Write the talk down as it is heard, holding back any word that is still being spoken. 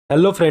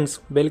Hello friends,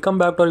 welcome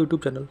back to our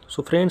YouTube channel.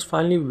 So friends,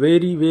 finally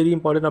very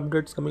important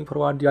updates coming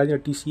forward regarding the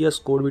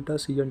TCS Codevita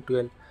season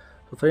 12.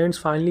 So friends,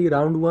 finally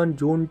round 1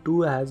 Zone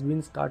 2 has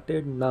been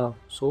started now.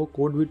 So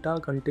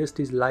Codevita contest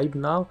is live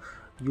now.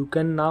 You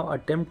can now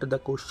attempt the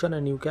question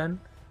and you can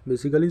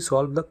basically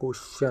solve the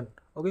question.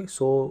 Okay,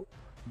 so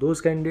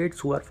those candidates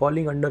who are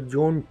falling under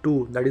Zone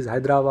 2, that is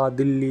Hyderabad,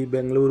 Delhi,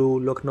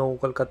 Bengaluru, Lucknow,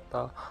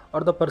 Kolkata,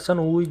 or the person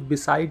who is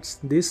besides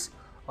this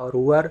or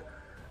who are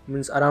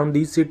means around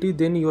this city,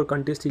 then your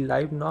contest is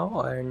live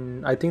now,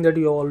 and I think that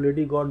you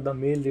already got the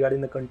mail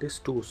regarding the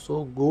contest too.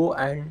 So go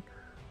and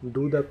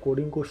do the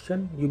coding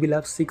question. You will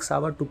have 6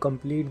 hours to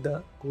complete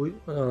the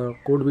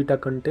Codevita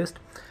contest.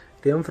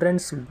 Then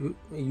friends,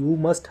 you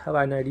must have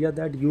an idea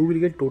that you will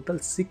get total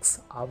 6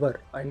 hours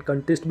and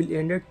contest will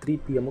end at 3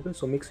 p.m. okay,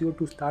 so make sure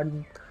to start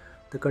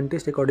the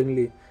contest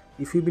accordingly.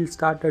 If you will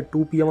start at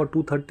 2 p.m. or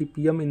 2:30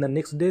 p.m. in the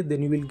next day,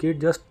 then you will get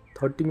just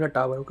 30-minute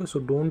hour. Okay, so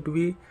don't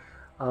be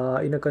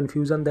in a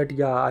confusion that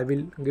yeah, I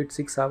will get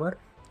 6 hours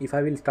if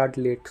I will start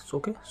late. So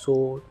okay,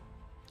 so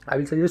I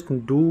will suggest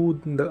do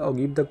the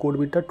give the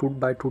Codevita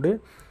by today.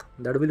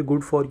 That will be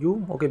good for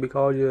you, okay,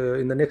 because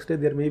in the next day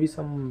there may be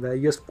some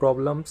various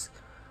problems,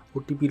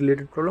 OTP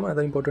related problem,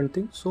 other important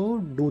thing. So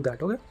do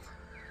that, okay.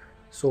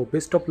 So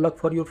best of luck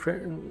for your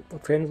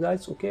friends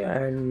guys, okay.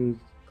 And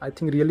I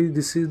think really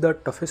this is the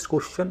toughest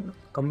question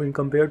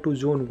compared to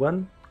Zone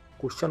 1.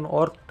 Question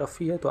और tough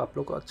ही है, तो आप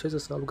लोग को अच्छे से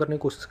solve करने की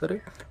कोशिश करें.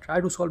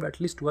 Try to solve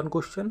at least one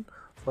question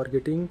for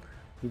getting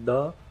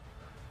the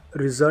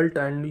result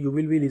and you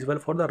will be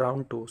eligible for the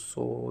round 2.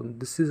 So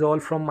this is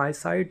all from my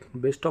side.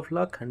 Best of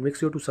luck and make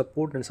sure to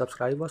support and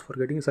subscribe us for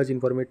getting such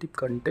informative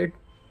content,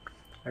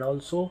 and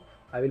also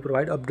I will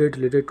provide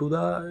update related to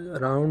the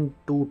round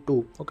 2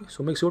 too. Okay,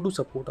 so make sure to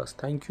support us.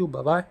 Thank you,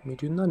 bye bye,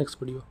 meet you in the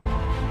next video.